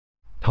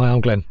Hi,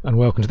 I'm Glenn and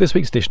welcome to this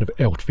week's edition of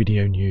ELFT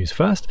Video News.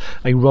 First,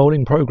 a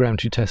rolling programme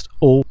to test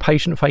all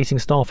patient-facing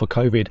staff for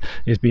COVID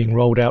is being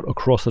rolled out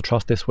across the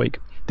Trust this week.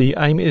 The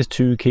aim is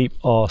to keep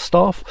our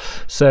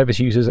staff, service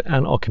users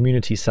and our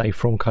community safe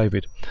from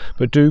COVID.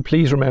 But do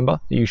please remember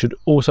that you should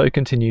also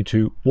continue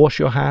to wash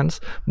your hands,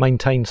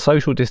 maintain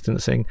social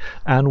distancing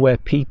and wear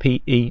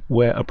PPE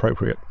where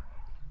appropriate.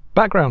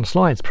 Background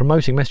slides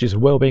promoting messages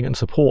of wellbeing and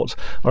support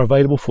are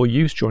available for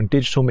use during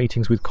digital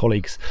meetings with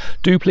colleagues.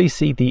 Do please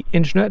see the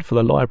internet for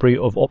the library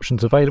of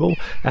options available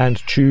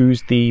and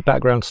choose the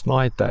background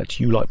slide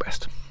that you like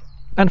best.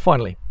 And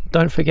finally,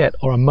 don't forget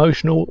our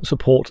emotional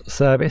support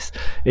service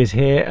is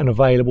here and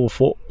available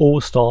for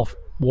all staff,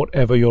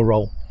 whatever your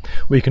role.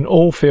 We can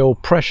all feel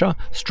pressure,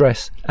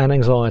 stress and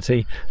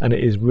anxiety, and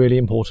it is really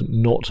important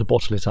not to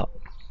bottle it up.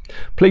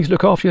 Please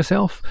look after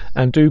yourself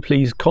and do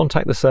please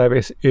contact the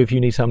service if you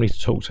need somebody to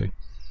talk to.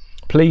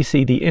 Please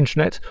see the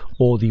intranet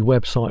or the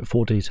website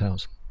for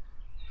details.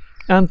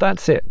 And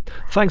that's it.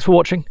 Thanks for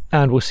watching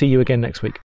and we'll see you again next week.